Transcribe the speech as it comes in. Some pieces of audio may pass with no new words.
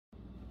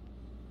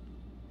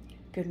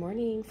Good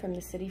morning from the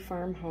City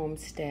Farm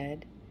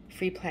Homestead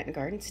Free Plant and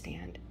Garden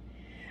Stand.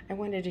 I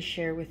wanted to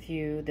share with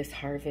you this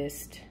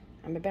harvest.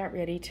 I'm about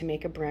ready to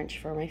make a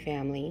brunch for my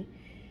family.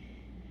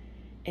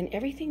 And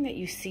everything that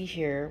you see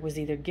here was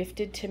either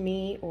gifted to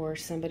me or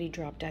somebody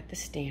dropped at the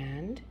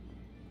stand.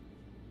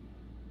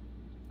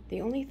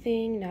 The only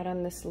thing not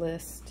on this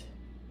list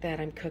that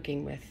I'm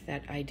cooking with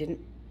that I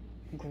didn't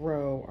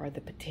grow are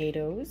the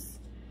potatoes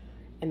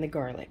and the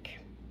garlic.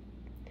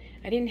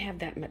 I didn't have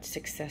that much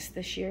success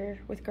this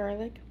year with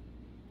garlic,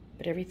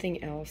 but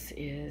everything else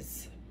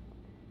is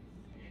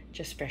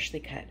just freshly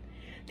cut.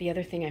 The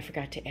other thing I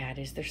forgot to add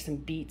is there's some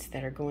beets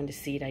that are going to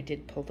seed. I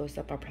did pull those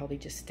up. I'll probably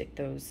just stick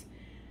those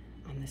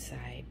on the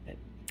side. But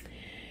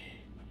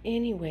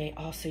anyway,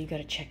 also you got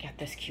to check out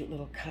this cute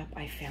little cup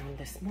I found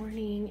this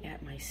morning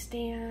at my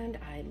stand.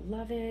 I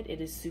love it.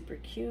 It is super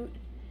cute.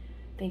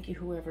 Thank you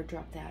whoever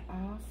dropped that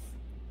off.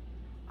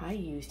 I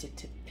used it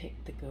to pick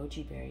the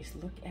goji berries.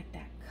 Look at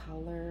that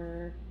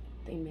color.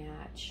 They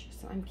match.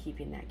 So I'm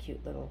keeping that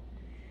cute little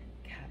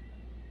cup.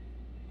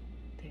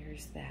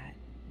 There's that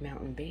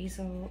mountain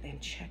basil.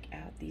 And check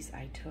out these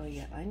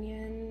Itoya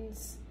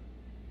onions.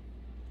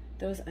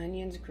 Those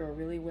onions grow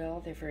really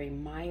well. They're very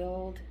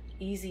mild,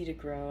 easy to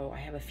grow. I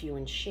have a few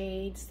in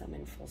shade, some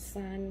in full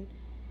sun.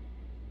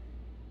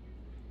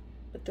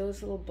 But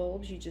those little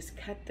bulbs, you just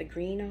cut the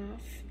green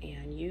off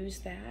and use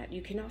that.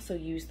 You can also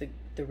use the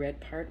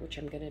red part, which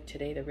I'm gonna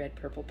today, the red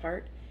purple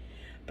part,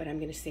 but I'm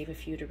gonna save a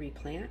few to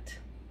replant.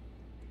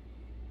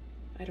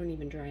 I don't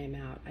even dry them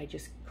out. I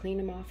just clean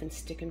them off and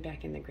stick them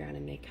back in the ground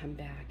and they come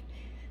back.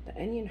 The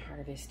onion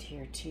harvest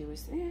here too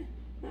is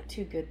not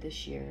too good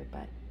this year,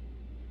 but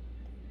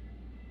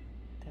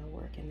they'll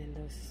work. And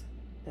then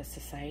the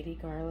society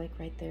garlic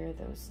right there,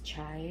 those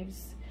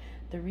chives.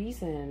 The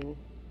reason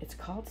it's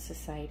called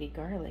society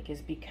garlic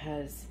is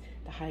because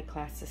the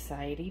high-class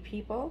society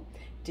people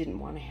didn't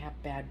want to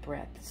have bad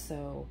breath,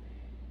 so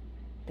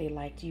they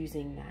liked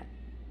using that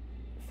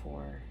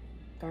for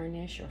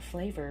garnish or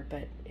flavor,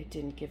 but it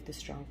didn't give the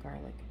strong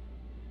garlic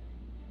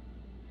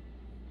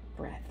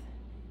breath.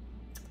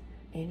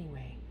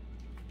 Anyway,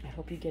 I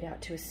hope you get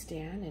out to a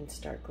stand and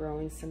start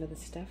growing some of the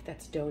stuff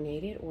that's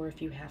donated, or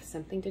if you have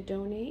something to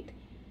donate,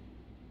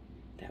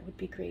 that would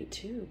be great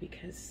too,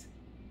 because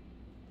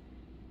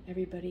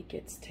everybody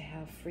gets to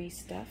have free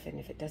stuff, and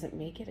if it doesn't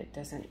make it, it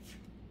doesn't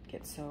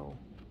get so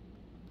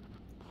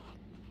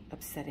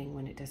upsetting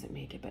when it doesn't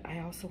make it. But I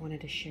also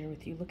wanted to share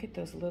with you, look at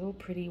those little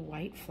pretty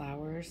white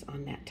flowers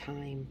on that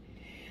thyme.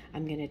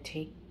 I'm going to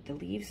take the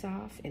leaves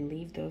off and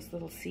leave those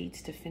little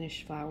seeds to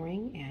finish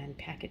flowering and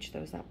package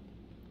those up.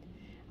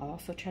 I'll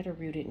also try to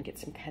root it and get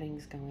some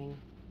cuttings going.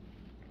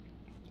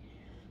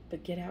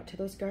 But get out to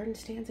those garden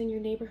stands in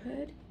your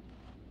neighborhood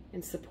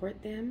and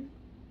support them.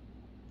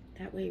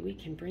 That way we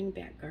can bring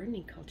back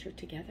gardening culture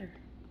together.